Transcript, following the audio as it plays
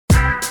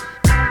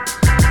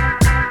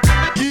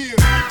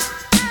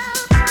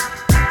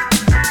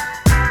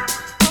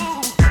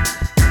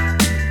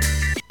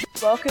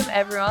Welcome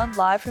everyone,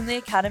 live from the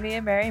Academy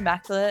of Mary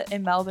Immaculate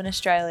in Melbourne,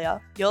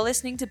 Australia. You're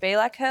listening to Be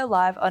Like Her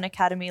live on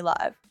Academy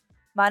Live.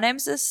 My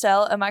name's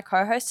Estelle and my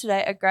co-hosts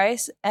today are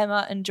Grace,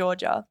 Emma and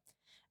Georgia.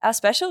 Our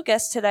special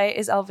guest today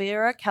is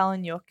Elvira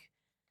Kalenjuk.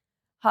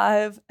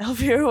 Hi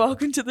Elvira,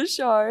 welcome to the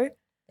show.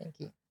 Thank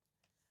you.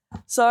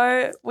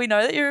 So we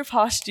know that you're a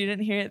past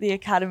student here at the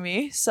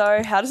Academy,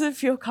 so how does it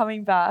feel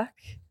coming back?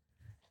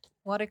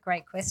 What a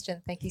great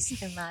question. Thank you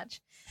so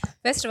much.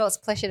 First of all, it's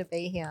a pleasure to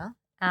be here.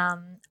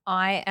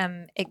 I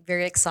am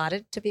very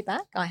excited to be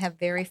back. I have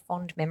very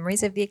fond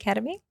memories of the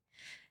Academy.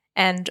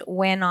 And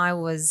when I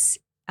was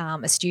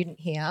a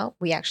student here,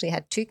 we actually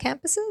had two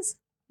campuses.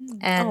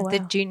 And the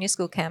junior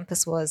school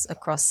campus was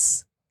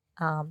across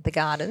the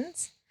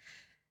gardens.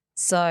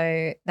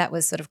 So that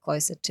was sort of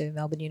closer to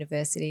Melbourne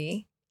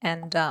University.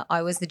 And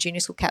I was the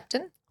junior school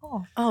captain.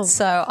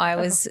 So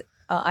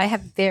I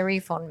have very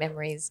fond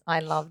memories. I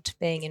loved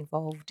being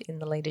involved in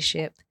the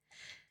leadership.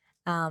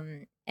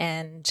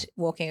 And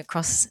walking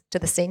across to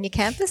the senior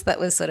campus, that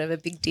was sort of a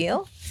big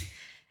deal.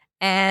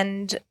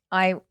 And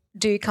I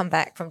do come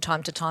back from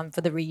time to time for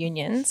the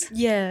reunions.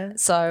 Yeah.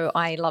 So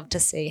I love to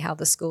see how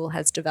the school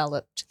has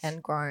developed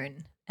and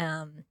grown.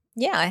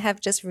 I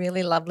have just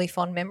really lovely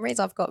fond memories.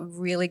 I've got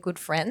really good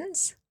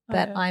friends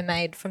that I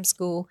made from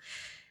school.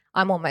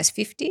 I'm almost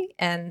 50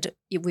 and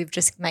we've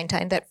just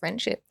maintained that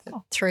friendship.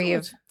 Three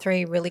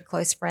really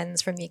close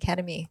friends from the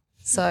Academy.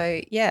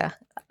 So,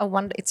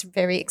 it's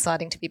very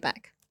exciting to be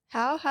back.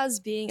 How has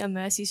being a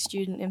Mercy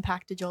student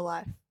impacted your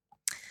life?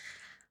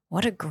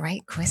 What a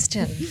great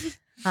question.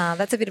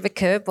 That's a bit of a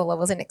curveball. I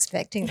wasn't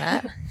expecting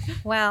that.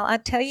 Well, I'll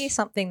tell you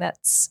something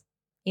that's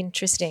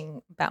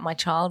interesting about my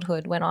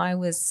childhood. When I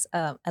was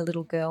a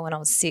little girl, when I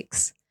was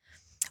 6,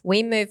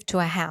 we moved to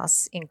a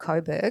house in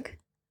Coburg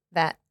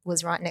that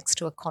was right next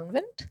to a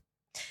convent.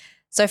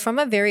 So from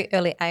a very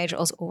early age, I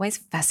was always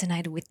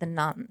fascinated with the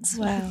nuns.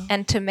 Wow.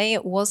 And to me,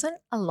 it wasn't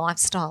a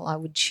lifestyle I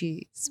would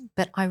choose,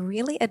 but I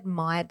really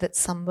admired that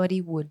somebody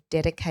would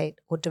dedicate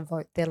or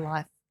devote their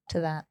life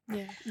to that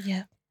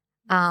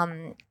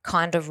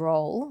kind of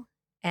role.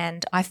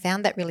 And I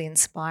found that really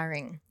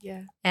inspiring.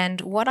 Yeah.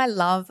 And what I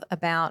love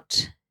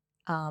about,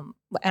 and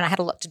I had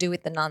a lot to do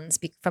with the nuns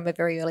from a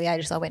very early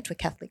age. So I went to a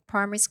Catholic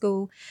primary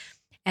school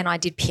and I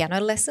did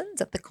piano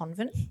lessons at the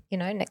convent,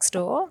 next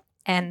door.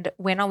 And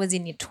when I was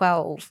in year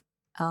 12,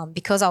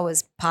 because I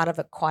was part of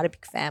quite a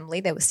big family,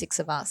 there were 6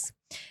 of us,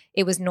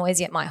 it was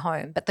noisy at my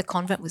home, but the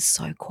convent was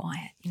so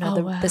quiet.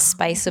 The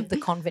space of the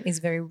convent is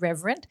very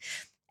reverent.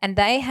 And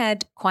they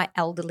had quite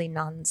elderly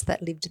nuns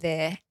that lived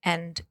there,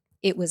 and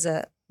it was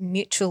a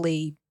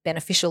mutually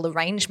beneficial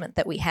arrangement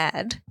that we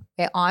had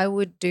where I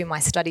would do my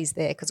studies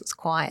there because it was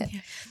quiet.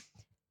 Yeah.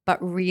 But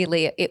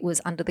really it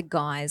was under the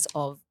guise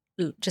of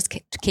just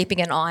keeping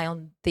an eye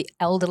on the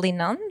elderly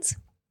nuns.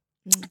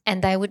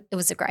 And it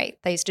was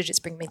great. They used to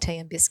just bring me tea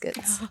and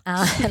biscuits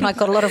and I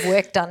got a lot of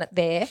work done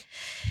there.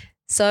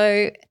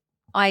 So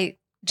I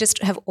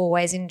just have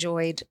always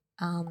enjoyed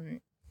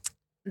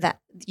that,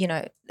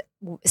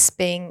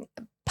 being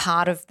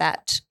part of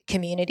that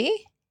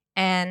community.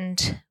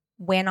 And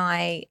when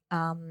I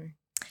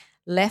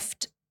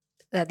left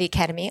the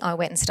Academy, I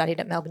went and studied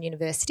at Melbourne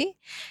University.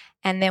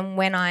 And then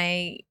when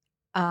I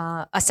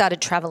started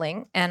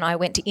travelling and I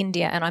went to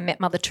India and I met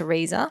Mother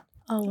Teresa.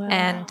 Oh, wow.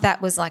 And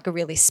that was like a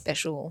really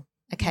special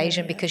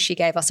occasion because she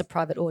gave us a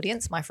private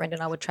audience. My friend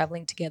and I were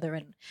travelling together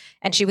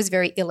and she was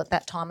very ill at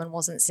that time and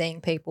wasn't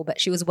seeing people, but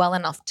she was well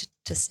enough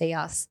to see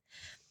us.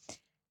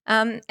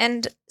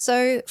 And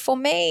so for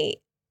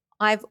me,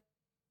 I've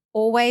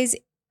always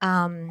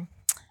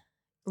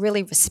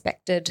really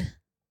respected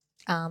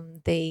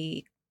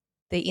the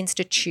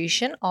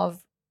institution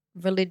of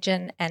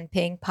religion and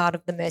being part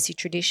of the Mercy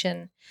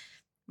tradition.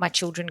 My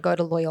children go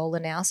to Loyola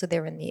now, so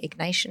they're in the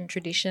Ignatian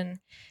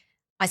tradition.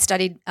 I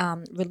studied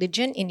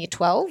religion in year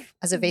 12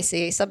 as a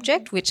VCE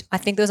subject, which I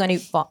think there was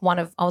only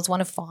I was one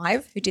of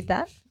 5 who did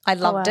that. I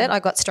loved it. I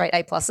got straight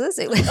A+.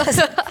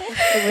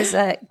 It was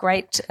a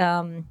great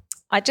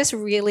I just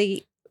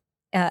really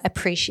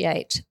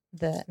appreciate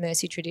the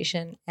Mercy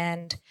tradition,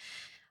 and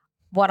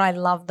what I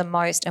love the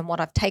most and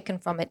what I've taken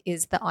from it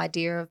is the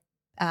idea of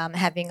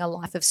having a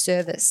life of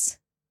service.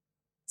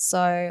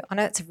 So I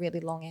know it's a really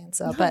long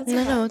answer, but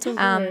it's all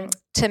good.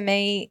 To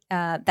me,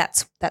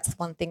 that's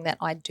one thing that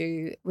I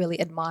do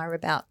really admire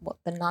about what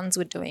the nuns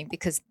were doing,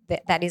 because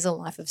that is a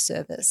life of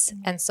service.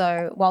 And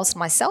so whilst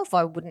myself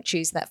I wouldn't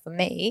choose that for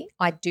me,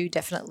 I do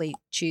definitely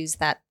choose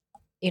that,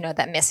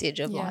 that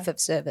message of life of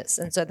service.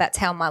 And so that's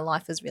how my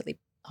life has really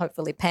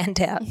hopefully panned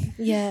out.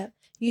 Yeah.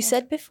 You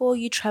said before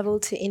you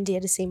travelled to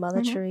India to see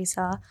Mother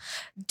Teresa.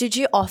 Did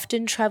you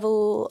often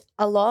travel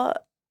a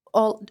lot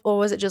or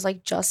was it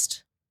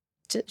just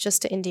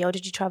to India, or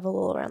did you travel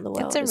all around the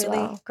world? That's a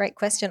really great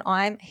question.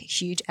 I'm a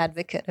huge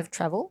advocate of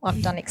travel.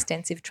 I've done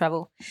extensive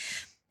travel.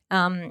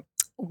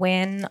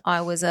 When I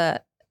was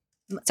I'm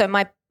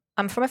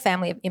from a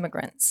family of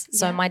immigrants.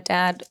 So my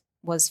dad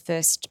was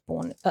first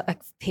born.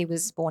 He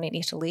was born in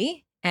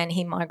Italy, and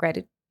he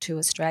migrated to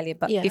Australia.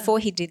 But before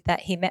he did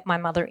that, he met my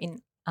mother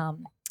in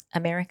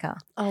America.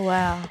 Oh,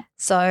 wow.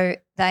 So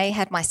they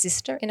had my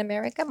sister in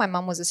America. My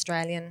mum was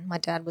Australian. My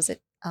dad was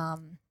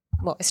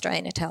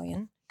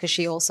Australian-Italian, because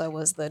she also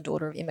was the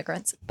daughter of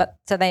immigrants. But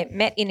so they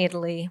met in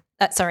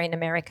in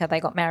America. They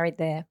got married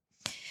there.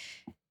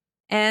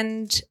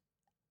 And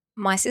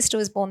my sister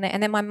was born there.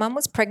 And then my mum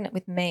was pregnant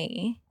with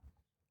me.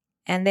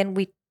 And then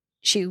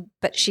she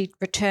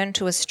returned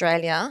to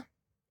Australia.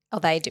 Oh,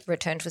 they did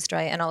return to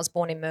Australia, and I was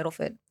born in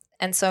Myrtleford.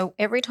 And so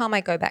every time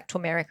I go back to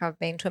America, I've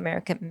been to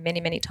America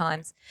many, many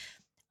times,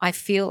 I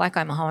feel like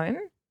I'm home.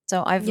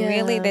 So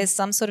there's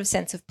some sort of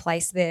sense of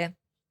place there.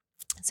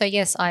 So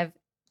yes, I've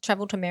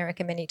traveled to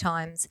America many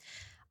times.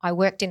 I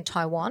worked in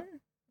Taiwan.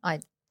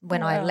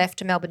 When I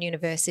left Melbourne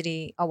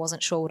University, I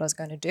wasn't sure what I was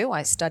going to do.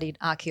 I studied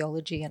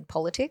archaeology and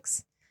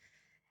politics,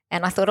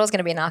 and I thought I was going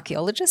to be an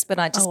archaeologist, but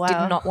I just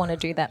did not want to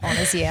do that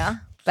honours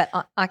year. But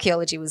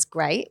archaeology was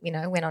great,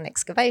 went on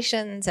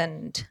excavations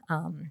and,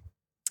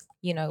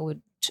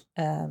 would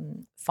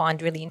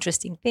find really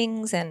interesting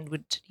things,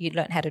 and you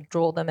learn how to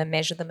draw them and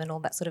measure them and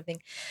all that sort of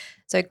thing.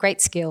 So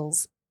great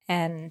skills.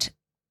 And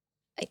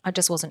I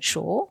just wasn't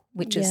sure,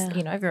 which is,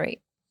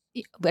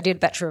 I did a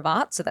Bachelor of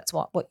Arts, so that's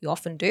what you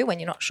often do when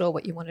you're not sure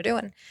what you want to do.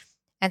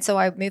 And so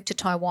I moved to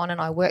Taiwan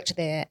and I worked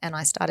there, and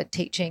I started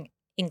teaching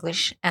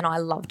English, and I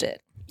loved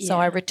it. Yeah. So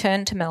I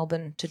returned to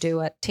Melbourne to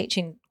do a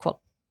teaching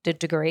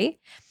degree.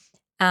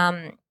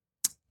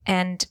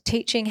 And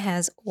teaching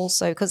has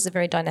also, because it's a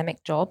very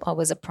dynamic job, I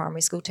was a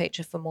primary school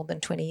teacher for more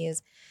than 20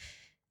 years.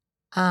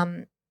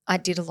 I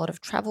did a lot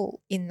of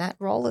travel in that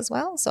role as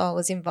well. So I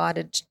was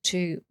invited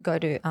to go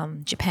to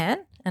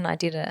Japan, and I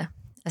did a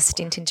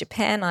stint in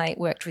Japan. I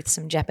worked with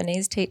some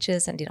Japanese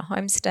teachers and did a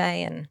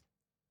homestay and,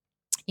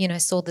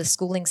 saw the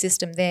schooling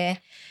system there.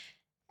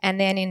 And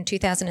then in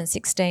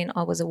 2016,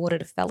 I was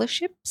awarded a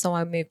fellowship. So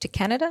I moved to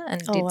Canada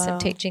and did some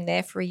teaching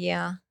there for a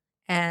year.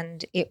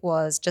 And it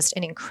was just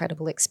an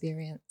incredible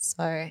experience.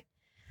 So,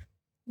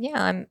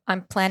 yeah,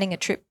 I'm planning a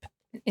trip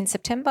in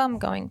September. I'm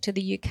going to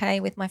the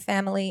UK with my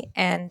family,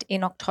 and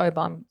in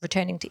October I'm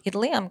returning to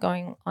Italy. I'm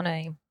doing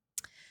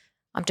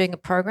a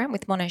program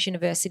with Monash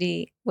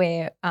University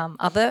where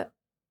other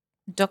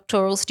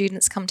doctoral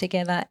students come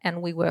together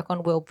and we work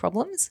on world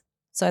problems.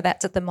 So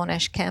that's at the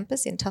Monash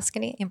campus in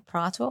Tuscany, in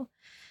Prato.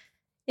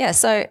 Yeah,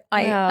 so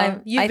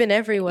you've been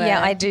everywhere.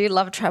 Yeah, I do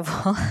love travel.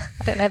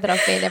 I don't know that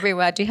I've been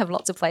everywhere. I do have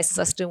lots of places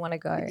I still want to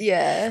go.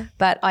 Yeah.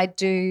 But I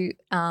do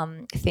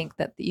think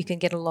that you can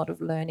get a lot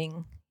of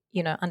learning,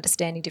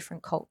 understanding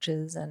different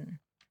cultures, and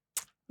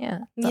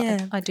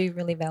I do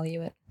really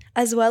value it.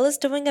 As well as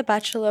doing a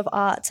Bachelor of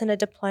Arts and a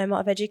Diploma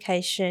of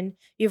Education,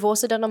 you've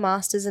also done a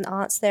Master's in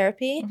Arts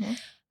Therapy.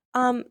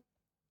 Mm-hmm.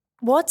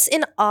 What's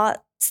in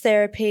arts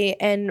therapy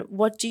and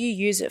what do you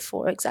use it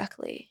for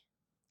exactly?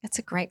 That's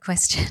a great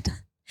question.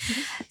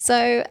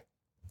 So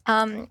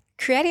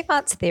creative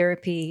arts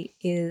therapy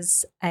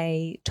is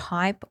a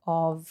type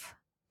of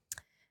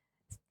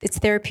it's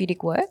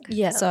therapeutic work.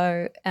 Yeah.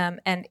 So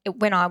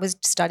when I was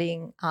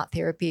studying art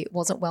therapy, it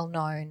wasn't well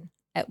known.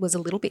 It was a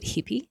little bit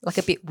hippie, like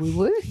a bit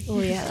woo-woo. Oh,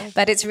 yeah.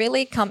 But it's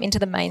really come into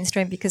the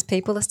mainstream because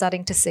people are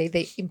starting to see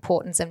the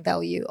importance and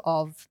value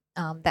of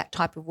that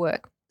type of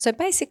work. So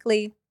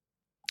basically,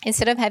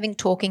 instead of having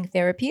talking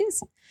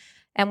therapies,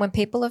 and when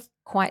people are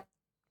quite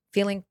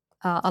feeling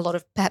a lot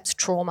of perhaps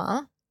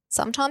trauma,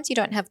 sometimes you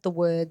don't have the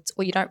words,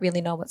 or you don't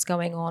really know what's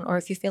going on, or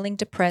if you're feeling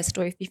depressed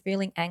or if you're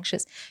feeling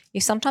anxious,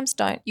 you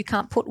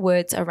can't put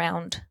words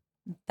around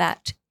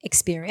that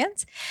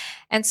experience.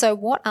 And so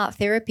what art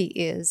therapy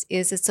is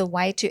it's a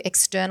way to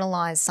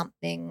externalize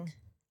something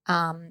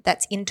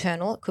that's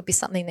internal. It could be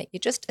something that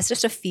it's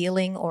just a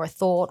feeling or a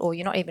thought, or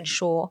you're not even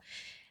sure,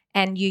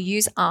 and you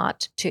use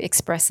art to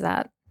express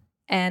that.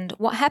 And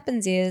what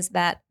happens is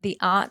that the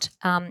art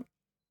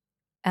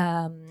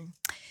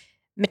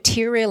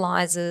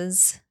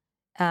materializes,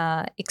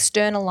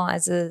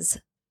 externalizes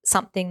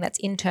something that's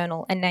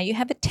internal, and now you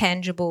have a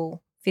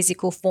tangible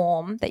physical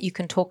form that you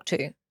can talk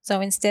to.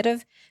 So instead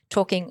of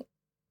talking,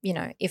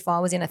 if I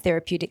was in a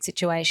therapeutic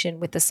situation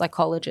with a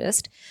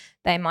psychologist,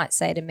 they might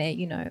say to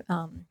me,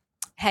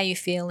 how are you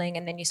feeling?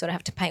 And then you sort of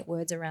have to paint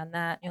words around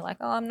that. And you're like,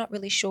 oh, I'm not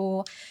really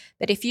sure.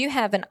 But if you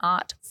have an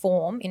art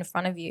form in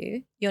front of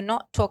you, you're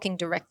not talking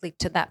directly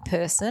to that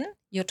person.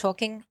 You're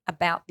talking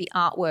about the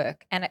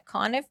artwork, and it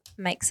kind of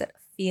makes it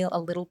feel a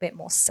little bit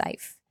more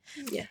safe.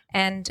 Yeah.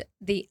 And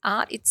the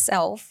art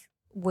itself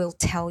will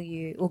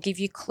give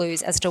you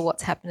clues as to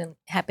what's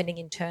happening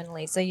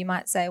internally. So you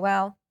might say,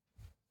 well,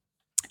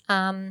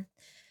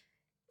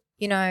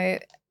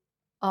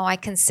 I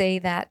can see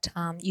that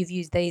you've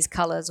used these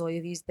colors or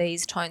you've used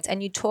these tones,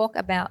 and you talk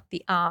about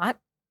the art,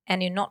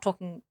 and you're not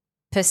talking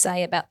per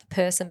se about the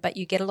person, but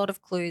you get a lot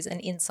of clues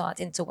and insights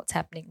into what's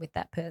happening with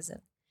that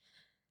person.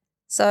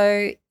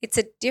 So it's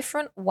a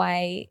different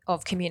way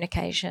of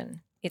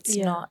communication. It's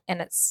not,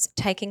 and it's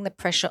taking the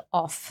pressure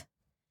off,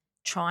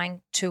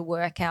 trying to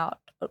work out,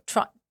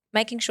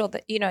 making sure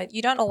that,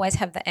 you don't always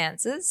have the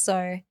answers.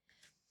 So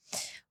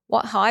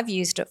what I've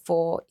used it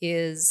for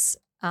is,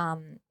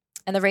 and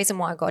the reason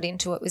why I got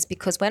into it was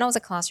because when I was a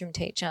classroom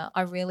teacher,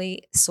 I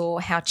really saw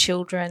how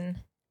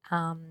children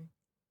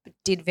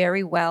did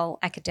very well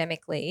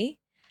academically,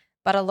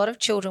 but a lot of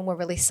children were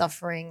really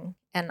suffering,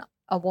 and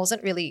I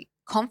wasn't really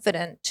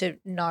confident to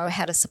know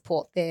how to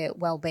support their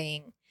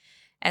well-being.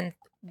 And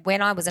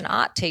when I was an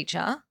art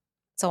teacher,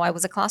 so I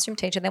was a classroom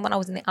teacher, then when I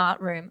was in the art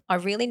room, I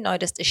really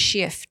noticed a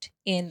shift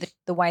in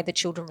the way the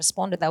children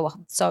responded. They were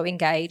so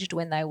engaged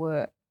when they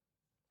were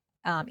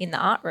in the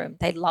art room.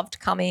 They loved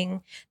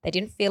coming. They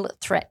didn't feel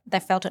it they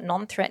felt it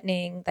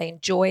non-threatening. They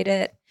enjoyed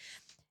it.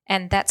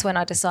 And that's when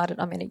I decided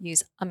I'm going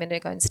to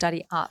go and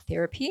study art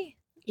therapy.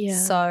 Yeah.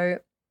 So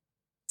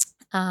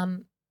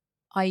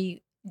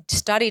I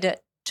studied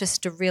it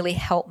just to really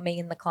help me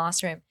in the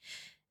classroom.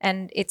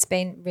 And it's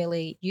been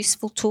really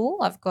useful tool.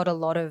 I've got a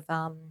lot of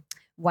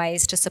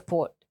ways to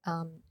support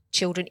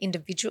children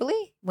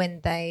individually when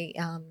they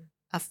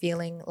are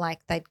feeling like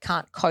they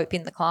can't cope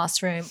in the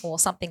classroom, or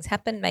something's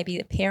happened. Maybe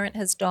a parent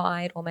has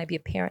died, or maybe a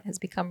parent has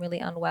become really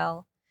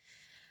unwell.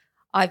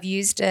 I've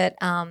used it.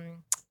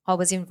 I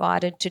was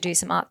invited to do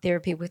some art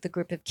therapy with a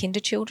group of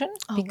kinder children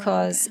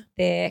because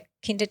their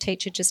kinder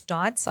teacher just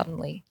died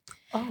suddenly.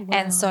 Oh, wow.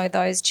 And so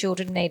those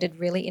children needed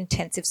really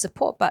intensive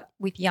support. But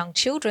with young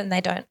children,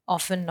 they don't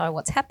often know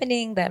what's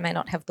happening. They may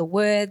not have the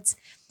words.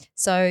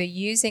 So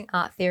using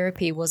art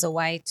therapy was a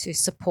way to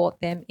support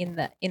them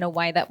in a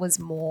way that was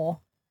more,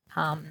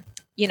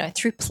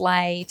 through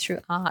play,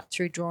 through art,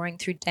 through drawing,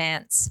 through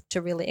dance, to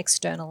really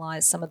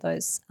externalize some of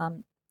those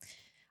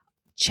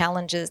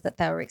challenges that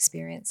they were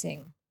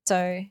experiencing.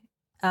 So,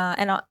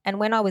 and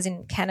when I was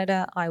in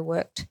Canada, I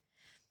worked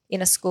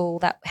in a school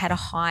that had a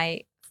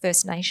high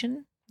First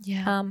Nation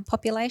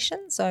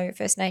population, so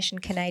First Nation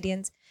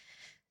Canadians.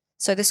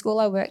 So the school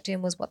I worked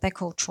in was what they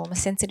call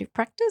trauma-sensitive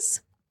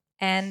practice.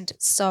 And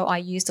so I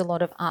used a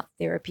lot of art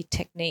therapy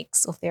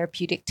techniques or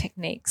therapeutic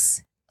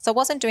techniques. So I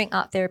wasn't doing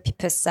art therapy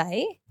per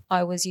se.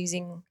 I was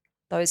using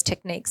those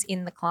techniques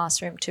in the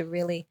classroom to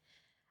really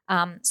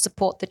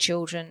support the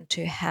children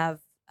to have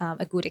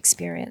a good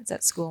experience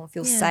at school and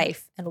feel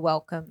safe and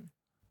welcome.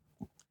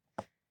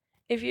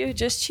 If you're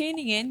just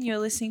tuning in, you're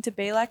listening to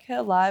Be Like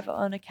Her live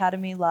on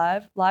Academy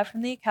Live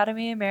from the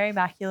Academy of Mary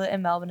Immaculate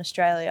in Melbourne,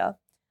 Australia.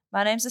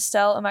 My name's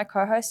Estelle, and my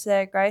co-hosts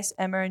today are Grace,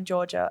 Emma and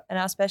Georgia, and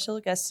our special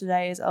guest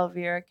today is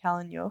Elvira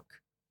Kalenjuk.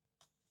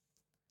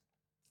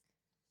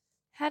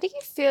 How do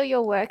you feel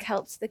your work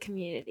helps the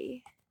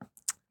community?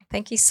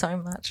 Thank you so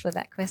much for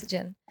that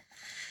question.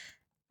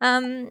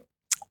 At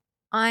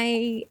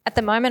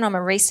the moment, I'm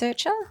a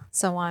researcher,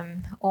 so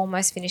I'm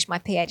almost finished my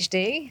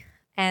PhD,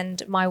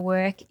 and my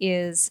work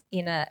is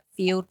in a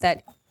field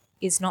that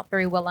is not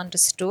very well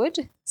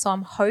understood. So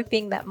I'm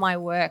hoping that my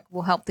work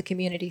will help the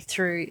community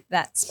through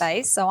that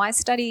space. So I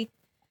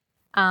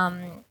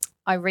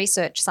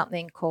research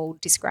something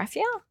called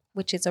dysgraphia,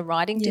 which is a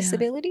writing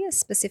disability, a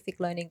specific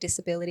learning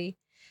disability.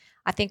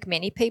 I think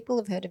many people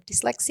have heard of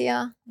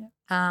dyslexia,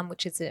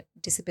 which is a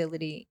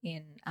disability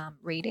in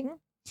reading,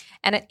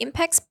 and it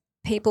impacts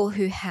people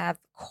who have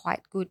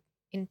quite good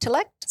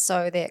intellect.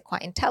 So they're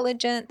quite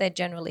intelligent. They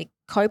generally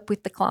cope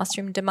with the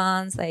classroom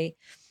demands. They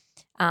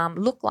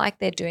look like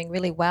they're doing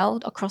really well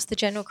across the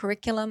general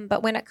curriculum.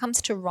 But when it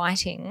comes to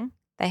writing,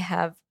 they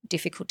have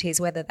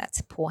difficulties, whether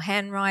that's poor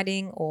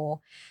handwriting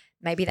or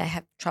maybe they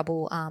have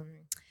trouble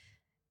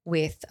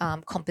with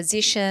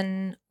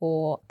composition,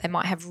 or they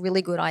might have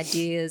really good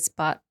ideas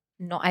but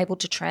not able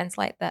to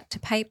translate that to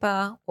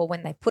paper, or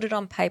when they put it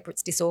on paper,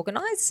 it's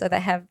disorganized. So they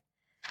have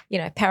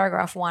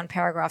paragraph 1,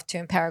 paragraph 2,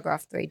 and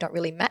paragraph 3 don't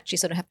really match. You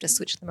sort of have to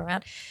switch them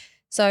around.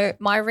 So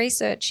my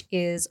research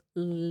is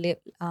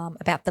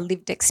about the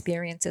lived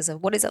experiences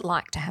of what is it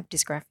like to have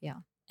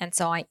dysgraphia. And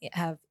so I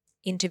have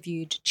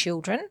interviewed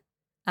children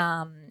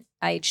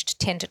aged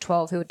 10 to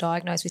 12 who were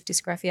diagnosed with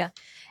dysgraphia,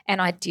 and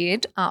I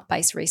did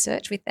art-based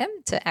research with them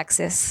to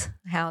access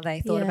how they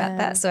thought about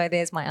that. So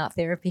there's my art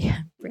therapy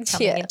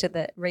coming into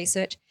the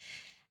research.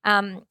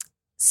 And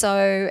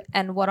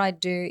what I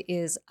do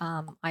is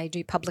I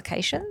do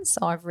publications.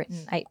 So I've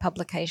written 8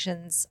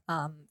 publications.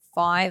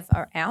 5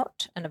 are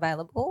out and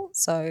available,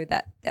 so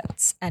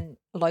that's a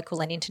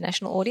local and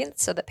international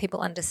audience, so that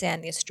people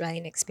understand the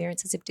Australian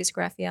experiences of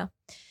dysgraphia.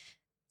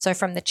 So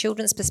from the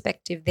children's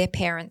perspective, their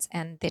parents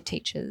and their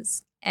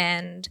teachers.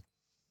 And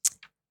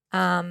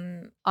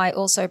I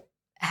also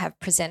have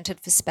presented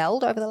for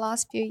SPELD over the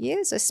last few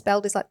years. So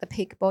SPELD is like the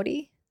peak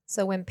body.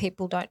 So when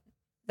people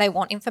they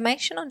want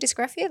information on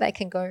dysgraphia, they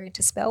can go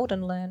to SPELD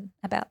and learn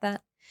about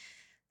that.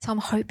 So I'm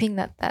hoping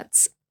that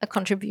that's a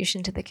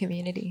contribution to the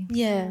community.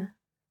 Yeah.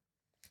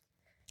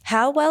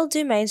 How well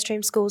do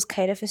mainstream schools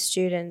cater for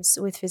students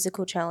with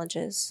physical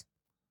challenges?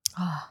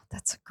 Oh,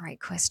 that's a great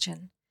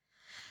question.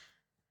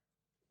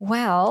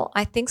 Well,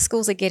 I think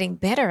schools are getting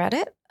better at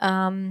it,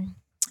 and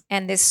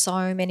there's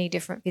so many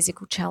different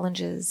physical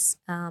challenges.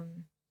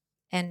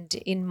 And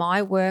in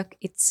my work,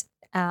 it's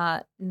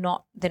they're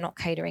not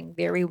catering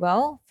very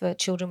well for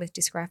children with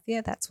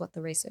dysgraphia. That's what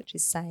the research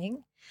is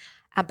saying.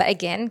 But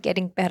again,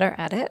 getting better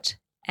at it.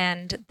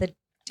 And the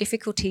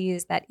difficulty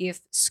is that if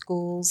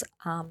schools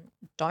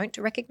don't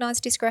recognise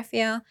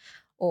dysgraphia,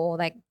 or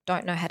they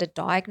don't know how to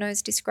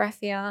diagnose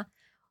dysgraphia,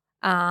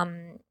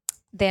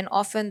 then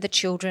often the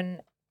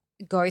children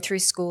go through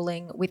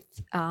schooling with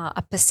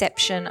a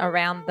perception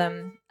around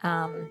them.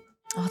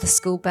 The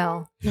school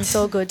bell. It's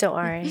all good. Don't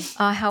worry.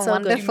 Oh, how It's all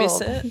good. wonderful. You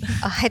miss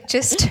it. It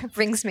just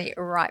brings me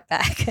right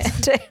back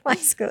to my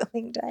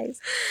schooling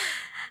days.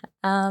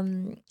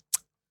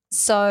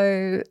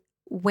 So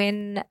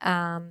when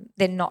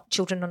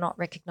children are not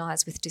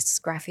recognised with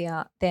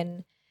dysgraphia,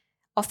 then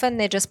often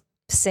they're just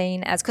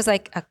seen as, because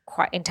they are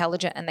quite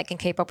intelligent and they can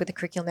keep up with the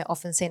curriculum, they're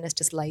often seen as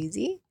just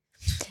lazy.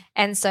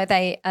 And so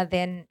they are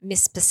then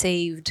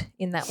misperceived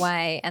in that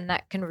way, and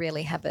that can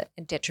really have a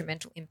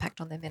detrimental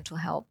impact on their mental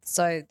health.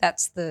 So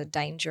that's the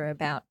danger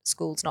about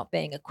schools not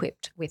being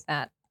equipped with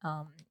that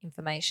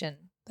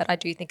information. But I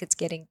do think it's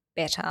getting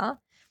better.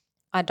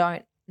 I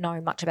don't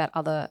know much about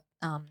other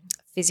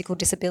physical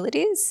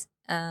disabilities.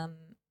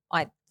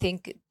 I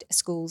think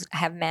schools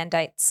have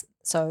mandates,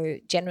 so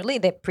generally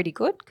they're pretty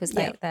good because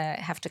they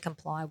have to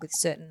comply with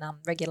certain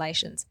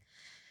regulations.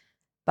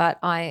 But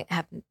I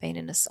haven't been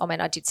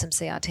I did some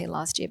CRT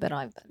last year, but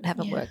I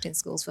haven't worked in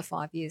schools for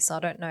 5 years, so I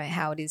don't know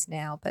how it is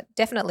now. But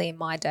definitely in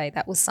my day,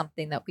 that was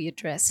something that we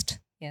addressed,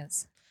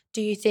 yes.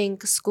 Do you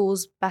think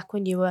schools back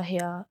when you were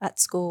here at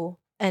school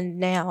and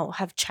now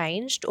have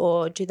changed,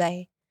 or do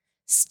they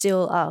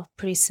still are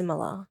pretty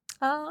similar?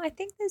 I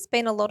think there's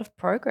been a lot of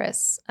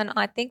progress, and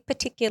I think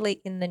particularly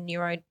in the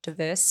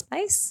neurodiverse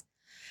space,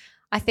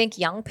 I think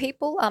young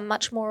people are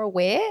much more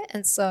aware,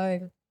 and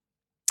so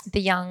the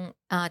young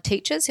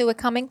teachers who are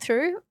coming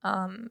through,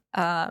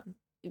 are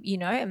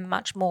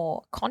much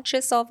more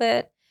conscious of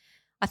it.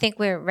 I think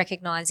we're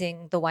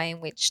recognising the way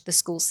in which the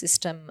school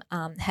system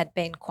had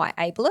been quite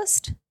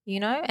ableist,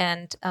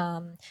 and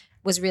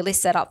was really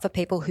set up for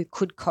people who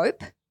could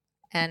cope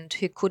and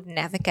who could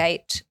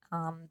navigate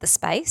the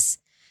space.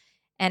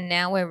 And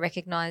now we're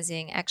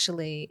recognising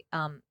actually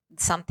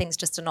some things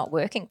just are not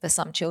working for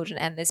some children,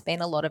 and there's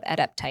been a lot of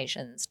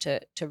adaptations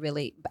to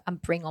really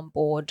bring on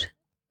board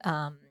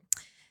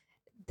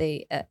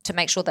to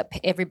make sure that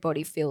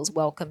everybody feels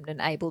welcomed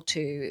and able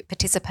to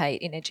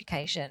participate in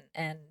education.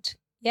 And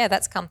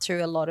that's come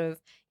through a lot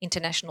of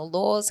international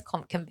laws,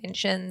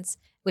 conventions,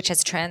 which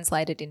has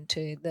translated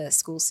into the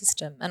school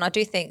system. And I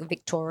do think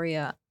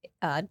Victoria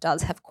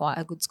does have quite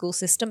a good school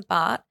system,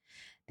 but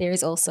there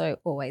is also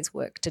always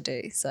work to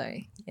do. So,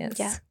 yes.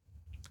 Yeah.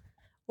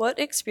 What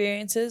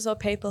experiences or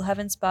people have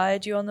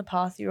inspired you on the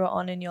path you are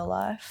on in your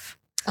life?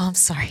 Oh, I'm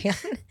sorry.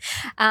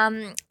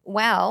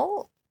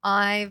 Well,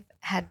 I've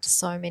had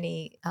so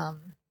many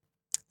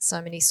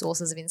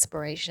sources of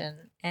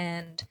inspiration,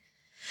 and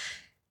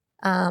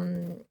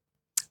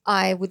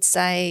I would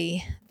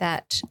say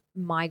that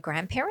my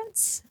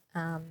grandparents,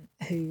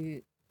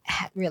 who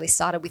really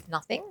started with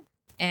nothing,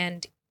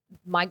 and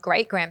my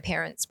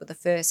great-grandparents were the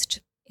first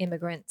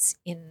immigrants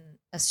in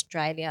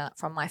Australia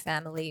from my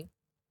family,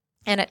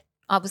 and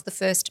I was the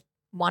first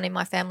one in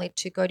my family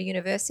to go to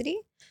university.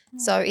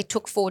 So it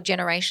took 4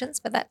 generations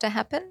for that to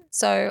happen.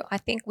 So I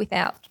think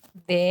without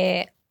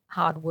their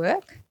hard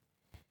work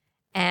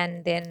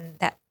and then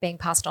that being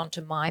passed on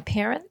to my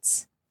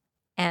parents,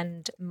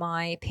 and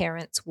my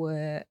parents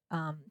were,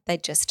 they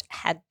just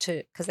had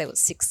to, because there were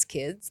 6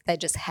 kids, they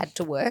just had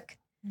to work.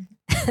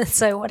 Mm-hmm.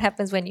 So what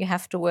happens when you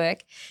have to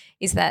work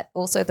is that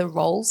also the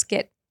roles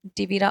get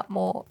divvied up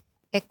more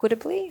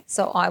equitably.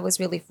 So I was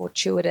really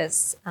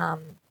fortuitous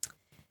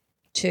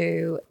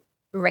to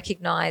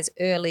recognise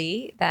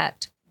early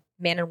that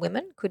men and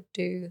women could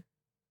do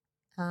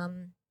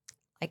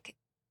like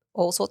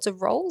all sorts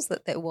of roles,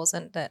 that there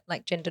wasn't that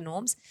like gender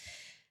norms.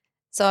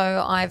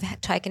 So I've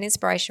taken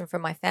inspiration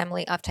from my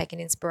family. I've taken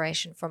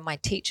inspiration from my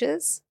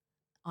teachers.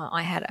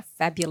 I had a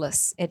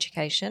fabulous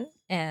education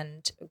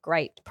and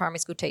great primary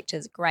school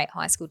teachers, great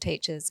high school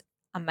teachers,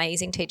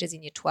 amazing teachers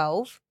in year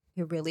 12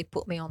 who really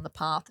put me on the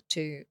path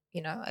to,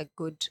 a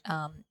good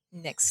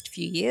next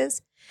few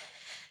years.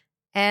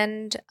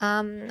 And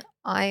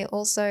I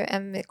also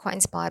am quite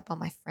inspired by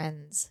my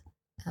friends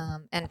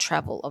and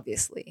travel,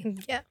 obviously.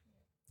 Yeah.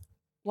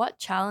 What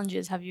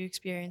challenges have you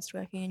experienced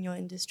working in your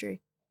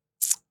industry?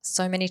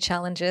 So many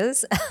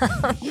challenges.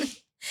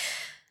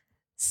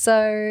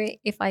 So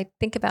if I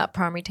think about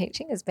primary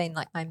teaching as being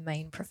like my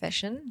main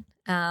profession,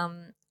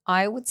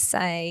 I would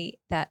say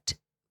that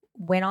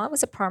when I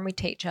was a primary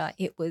teacher,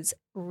 it was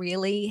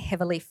really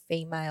heavily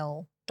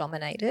female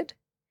dominated.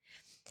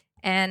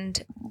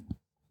 And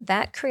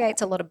that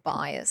creates a lot of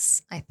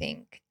bias, I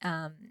think.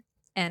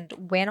 And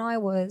when I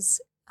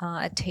was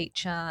a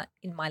teacher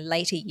in my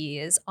later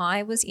years,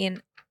 I was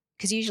in,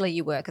 because usually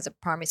you work as a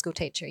primary school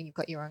teacher, you've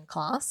got your own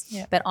class,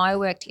 but I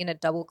worked in a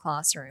double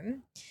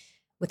classroom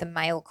with a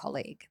male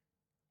colleague.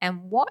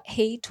 And what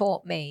he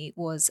taught me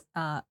was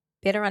a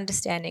better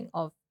understanding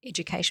of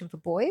education for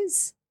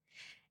boys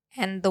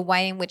and the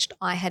way in which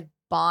I had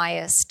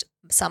biased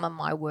some of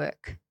my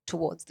work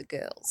towards the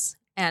girls.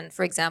 And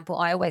for example,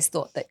 I always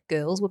thought that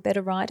girls were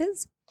better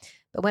writers.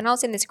 But when I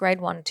was in this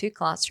grade 1 and 2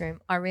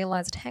 classroom, I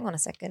realised, hang on a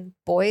second,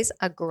 boys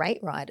are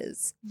great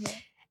writers. Yeah.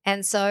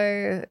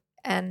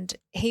 And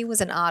he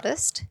was an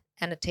artist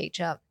and a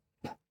teacher.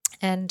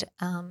 And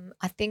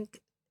I think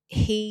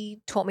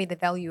he taught me the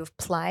value of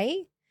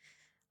play.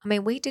 I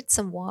mean, we did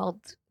some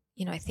wild,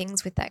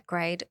 things with that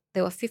grade.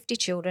 There were 50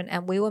 children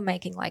and we were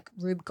making like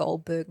Rube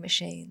Goldberg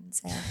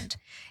machines, and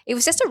it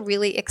was just a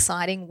really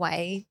exciting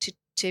way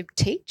to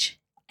teach.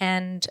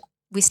 And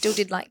we still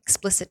did like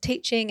explicit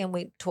teaching, and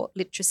we taught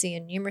literacy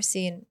and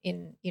numeracy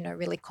in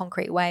really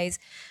concrete ways.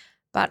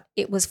 But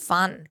it was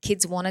fun.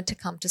 Kids wanted to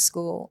come to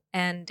school,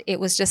 and it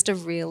was just a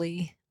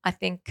really, I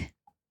think,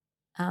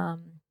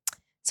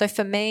 so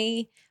for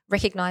me,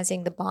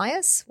 recognizing the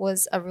bias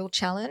was a real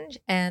challenge,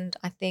 and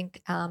I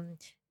think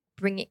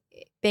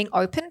being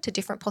open to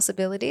different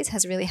possibilities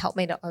has really helped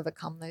me to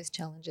overcome those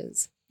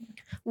challenges.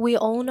 We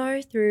all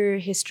know through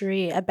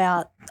history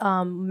about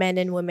men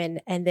and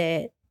women and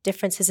their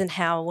differences in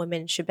how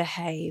women should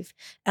behave,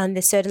 and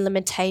there's certain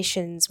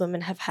limitations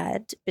women have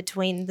had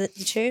between the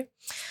two.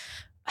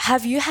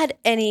 Have you had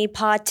any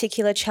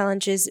particular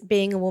challenges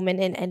being a woman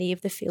in any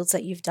of the fields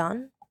that you've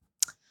done?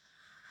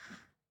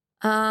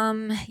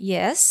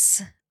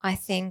 Yes, I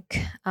think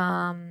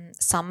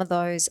some of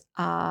those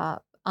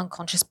are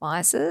unconscious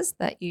biases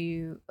that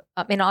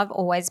I've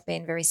always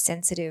been very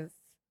sensitive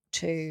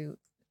to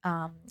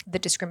the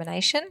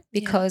discrimination,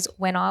 because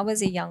when I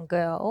was a young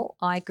girl,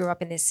 I grew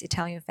up in this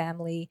Italian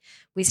family.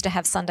 We used to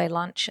have Sunday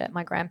lunch at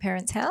my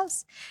grandparents'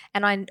 house,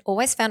 and I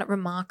always found it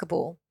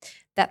remarkable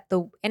that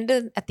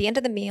at the end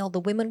of the meal,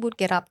 the women would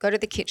get up, go to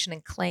the kitchen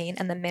and clean,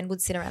 and the men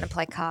would sit around and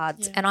play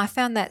cards. And I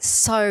found that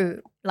so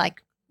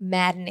like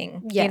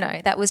maddening.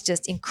 That was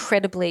just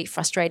incredibly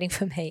frustrating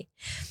for me.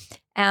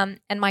 And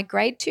my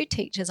grade 2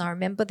 teachers, I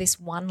remember this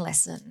one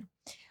lesson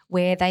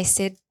where they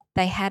said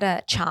they had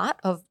a chart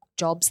of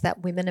jobs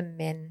that women and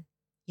men,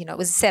 it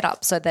was set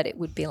up so that it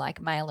would be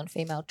like male and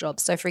female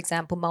jobs. So, for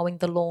example, mowing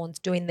the lawns,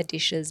 doing the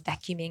dishes,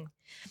 vacuuming.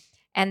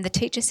 And the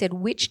teacher said,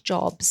 which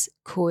jobs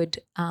could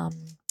a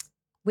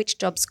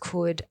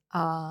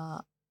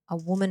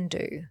woman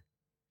do?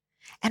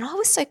 And I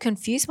was so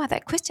confused by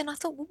that question. I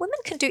thought, well, women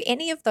can do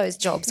any of those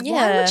jobs. Yeah.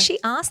 Why would she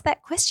ask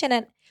that question?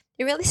 And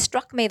it really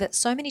struck me that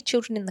so many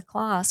children in the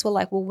class were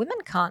like, well, women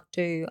can't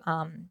do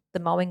the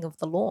mowing of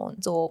the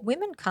lawns, or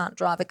women can't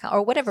drive a car,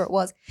 or whatever it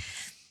was.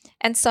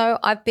 And so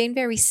I've been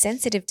very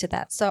sensitive to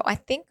that. So I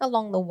think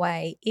along the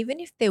way, even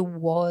if there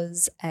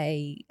was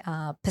a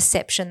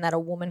perception that a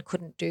woman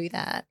couldn't do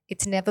that,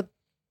 it's never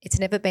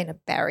been a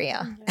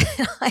barrier.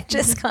 I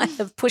just kind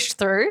of pushed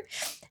through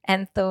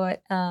and thought,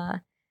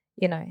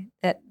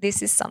 that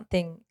this is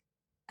something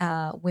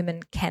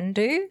women can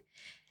do.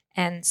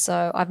 And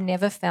so I've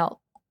never felt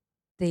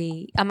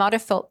I might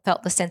have felt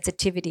the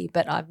sensitivity,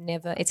 but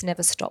it's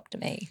never stopped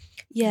me.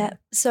 Yeah.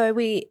 So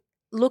we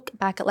look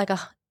back at like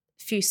a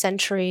few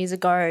centuries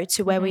ago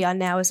to where we are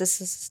now as a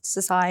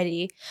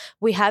society.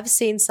 We have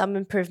seen some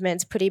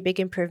improvements, pretty big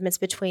improvements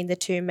between the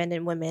two, men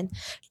and women.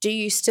 Do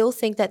you still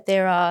think that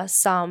there are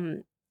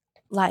some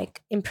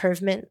like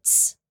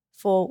improvements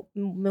for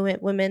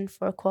women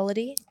for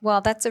equality?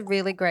 Well, that's a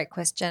really great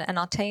question. And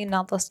I'll tell you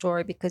another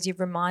story, because you've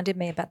reminded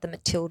me about the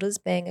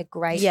Matildas being a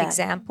great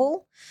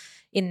example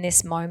in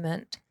this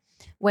moment.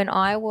 When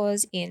I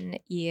was in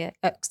year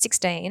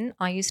 16,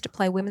 I used to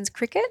play women's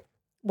cricket.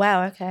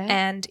 Wow, okay.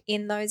 And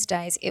in those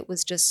days, it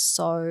was just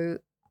so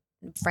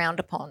frowned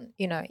upon.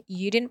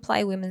 You didn't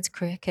play women's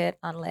cricket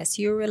unless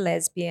you were a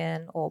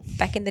lesbian, or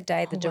back in the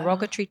day, the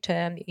derogatory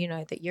term,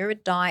 that you're a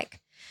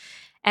dyke.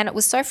 And it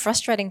was so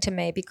frustrating to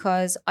me,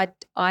 because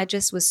I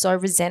just was so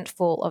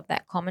resentful of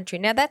that commentary.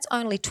 Now, that's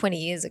only 20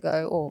 years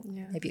ago, or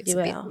maybe it's a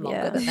bit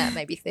longer than that,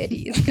 maybe 30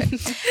 years ago.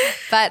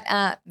 But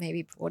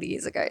maybe 40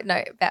 years ago.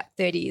 No, about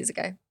 30 years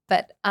ago.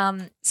 But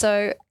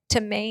so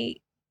to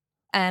me,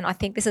 and I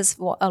think this is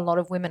what a lot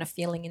of women are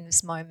feeling in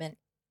this moment,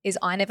 is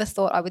I never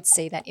thought I would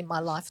see that in my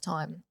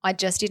lifetime. I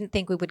just didn't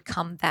think we would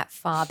come that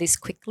far this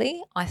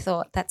quickly. I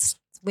thought that's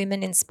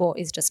women in sport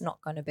is just not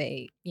going to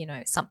be,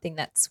 something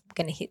that's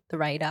going to hit the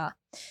radar.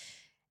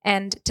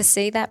 And to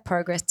see that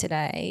progress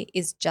today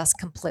is just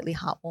completely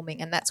heartwarming.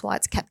 And that's why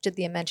it's captured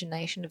the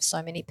imagination of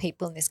so many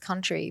people in this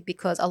country,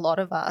 because a lot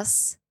of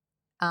us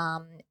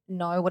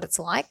know what it's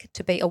like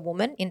to be a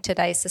woman in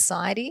today's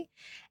society.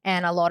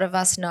 And a lot of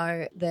us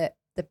know the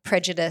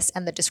prejudice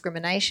and the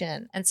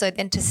discrimination. And so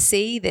then to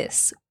see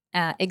this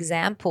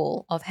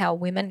example of how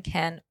women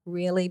can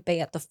really be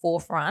at the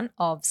forefront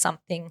of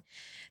something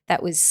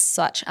that was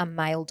such a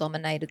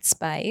male-dominated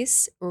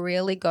space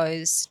really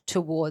goes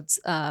towards,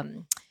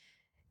 that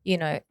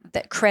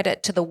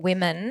credit to the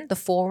women, the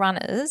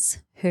forerunners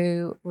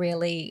who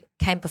really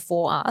came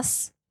before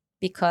us,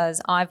 because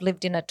I've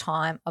lived in a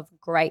time of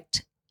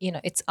great,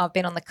 I've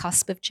been on the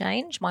cusp of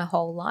change my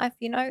whole life,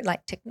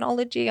 like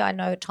technology. I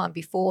know a time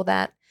before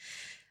that,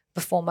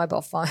 before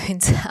mobile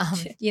phones,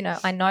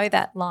 I know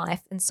that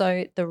life. And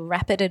so the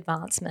rapid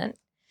advancement,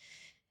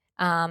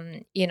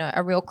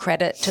 a real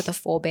credit to the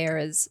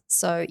forebearers.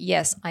 So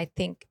yes, I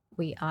think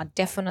we are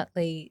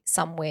definitely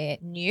somewhere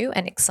new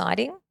and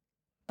exciting,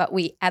 but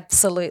we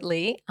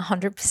absolutely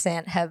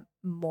 100% have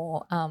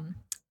more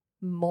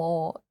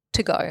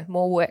to go,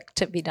 more work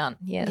to be done.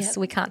 Yes,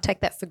 we can't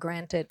take that for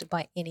granted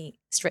by any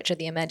stretch of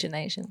the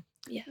imagination.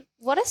 Yeah.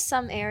 What are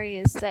some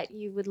areas that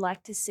you would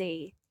like to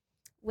see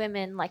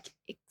women like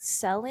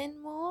excel in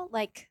more,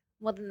 like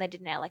more than they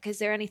did now? Like, is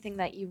there anything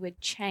that you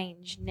would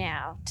change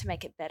now to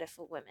make it better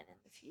for women in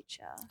the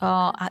future?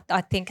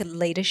 I think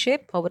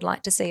leadership. I would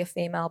like to see a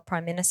female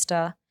prime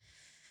minister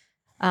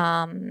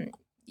voted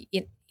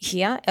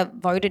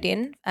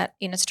in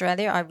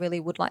Australia. I really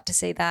would like to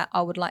see that.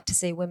 I would like to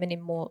see women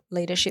in more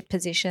leadership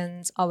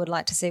positions. I would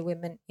like to see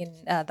women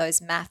in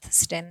those math,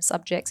 STEM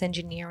subjects,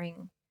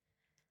 engineering.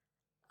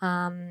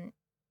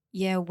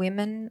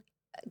 Women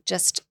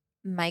just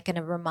making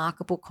a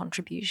remarkable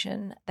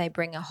contribution. They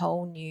bring a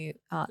whole new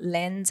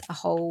lens, a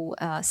whole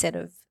set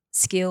of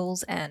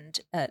skills and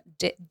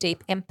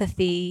deep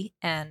empathy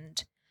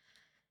and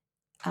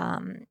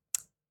the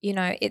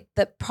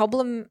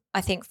problem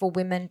I think for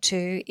women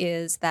too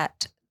is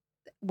that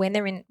when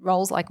they're in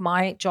roles like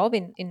my job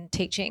in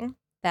teaching,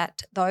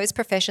 that those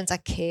professions are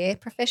care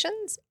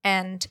professions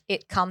and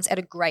it comes at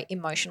a great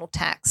emotional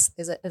tax.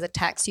 There's a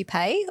tax you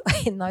pay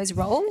in those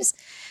roles.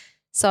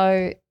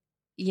 So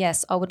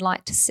yes, I would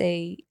like to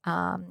see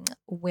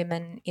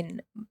women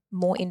in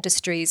more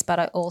industries, but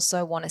I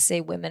also want to see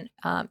women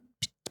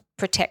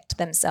protect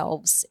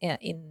themselves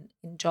in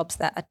jobs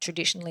that are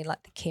traditionally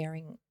like the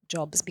caring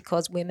jobs,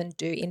 because women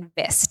do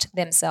invest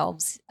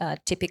themselves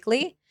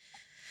typically.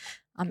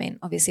 I mean,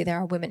 obviously there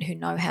are women who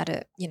know how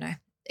to,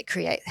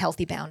 create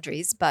healthy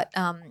boundaries, but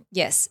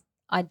yes,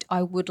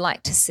 I would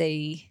like to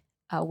see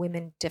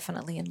women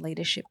definitely in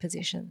leadership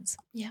positions.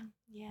 Yeah.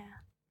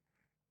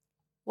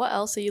 What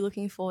else are you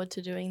looking forward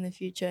to doing in the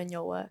future in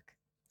your work?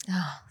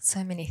 Oh,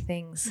 so many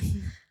things.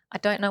 I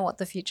don't know what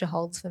the future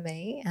holds for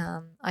me.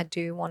 I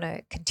do want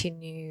to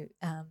continue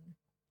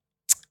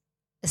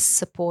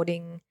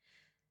supporting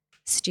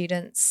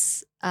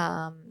students,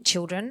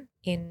 children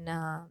in,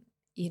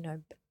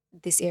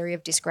 this area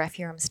of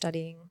dysgraphia I'm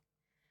studying.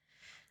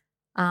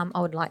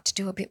 I would like to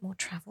do a bit more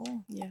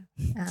travel.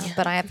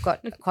 But I have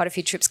got quite a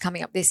few trips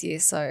coming up this year,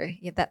 so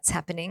yeah, that's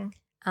happening.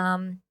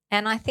 And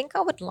I think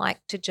I would like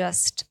to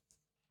just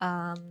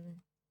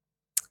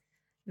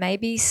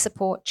maybe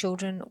support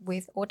children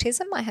with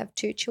autism. I have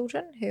 2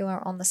 children who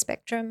are on the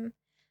spectrum.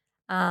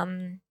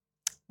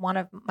 One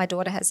of my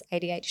daughter has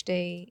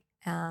ADHD.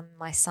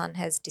 My son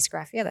has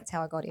dysgraphia. That's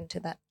how I got into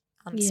that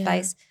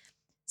space.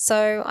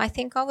 So I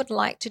think I would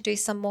like to do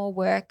some more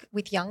work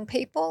with young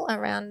people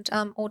around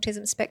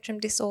autism spectrum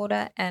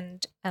disorder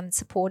and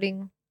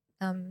supporting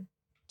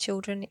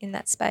children in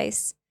that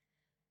space.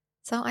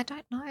 So I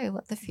don't know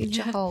what the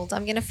future holds.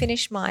 I'm going to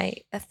finish my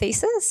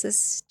thesis.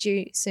 It's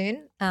due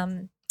soon.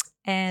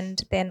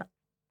 And then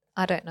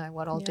I don't know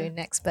what I'll do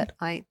next, but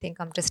I think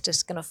I'm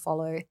just going to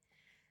follow,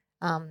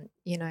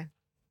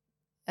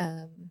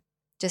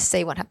 just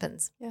see what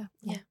happens. Yeah.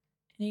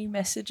 Any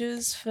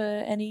messages for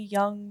any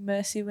young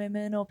Mercy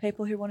women or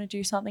people who want to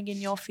do something in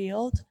your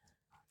field?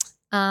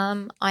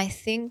 I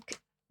think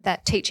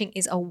that teaching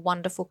is a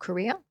wonderful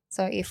career.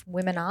 So if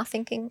women are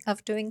thinking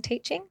of doing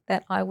teaching,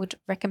 that I would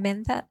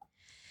recommend that.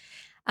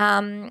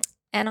 And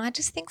I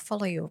just think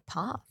follow your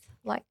path,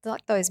 like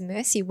those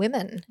Mercy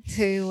women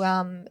who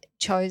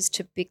chose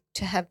to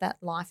have that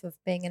life of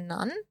being a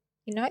nun.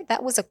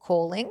 That was a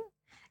calling.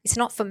 It's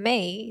not for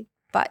me,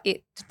 but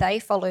they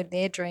followed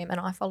their dream and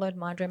I followed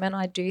my dream. And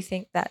I do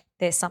think that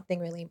there's something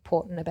really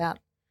important about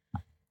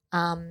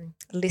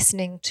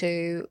listening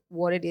to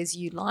what it is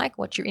you like,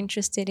 what you're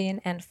interested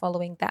in, and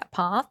following that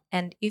path.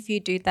 And if you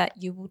do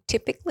that, you will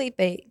typically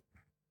be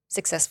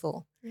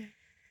successful.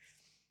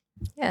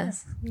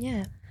 Yes.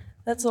 Yeah.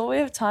 That's all we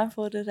have time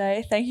for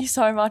today. Thank you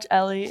so much,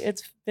 Ellie.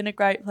 It's been a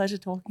great pleasure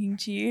talking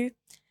to you.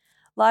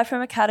 Live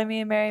from Academy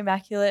of Mary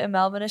Immaculate in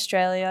Melbourne,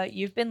 Australia,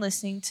 you've been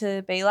listening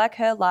to Be Like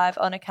Her Live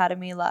on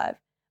Academy Live.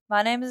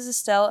 My name is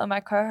Estelle and my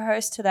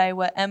co-hosts today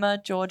were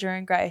Emma, Georgia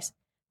and Grace.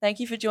 Thank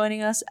you for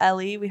joining us,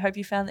 Ellie. We hope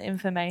you found the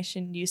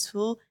information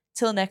useful.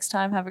 Till next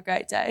time, have a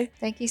great day.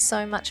 Thank you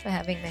so much for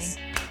having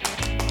me.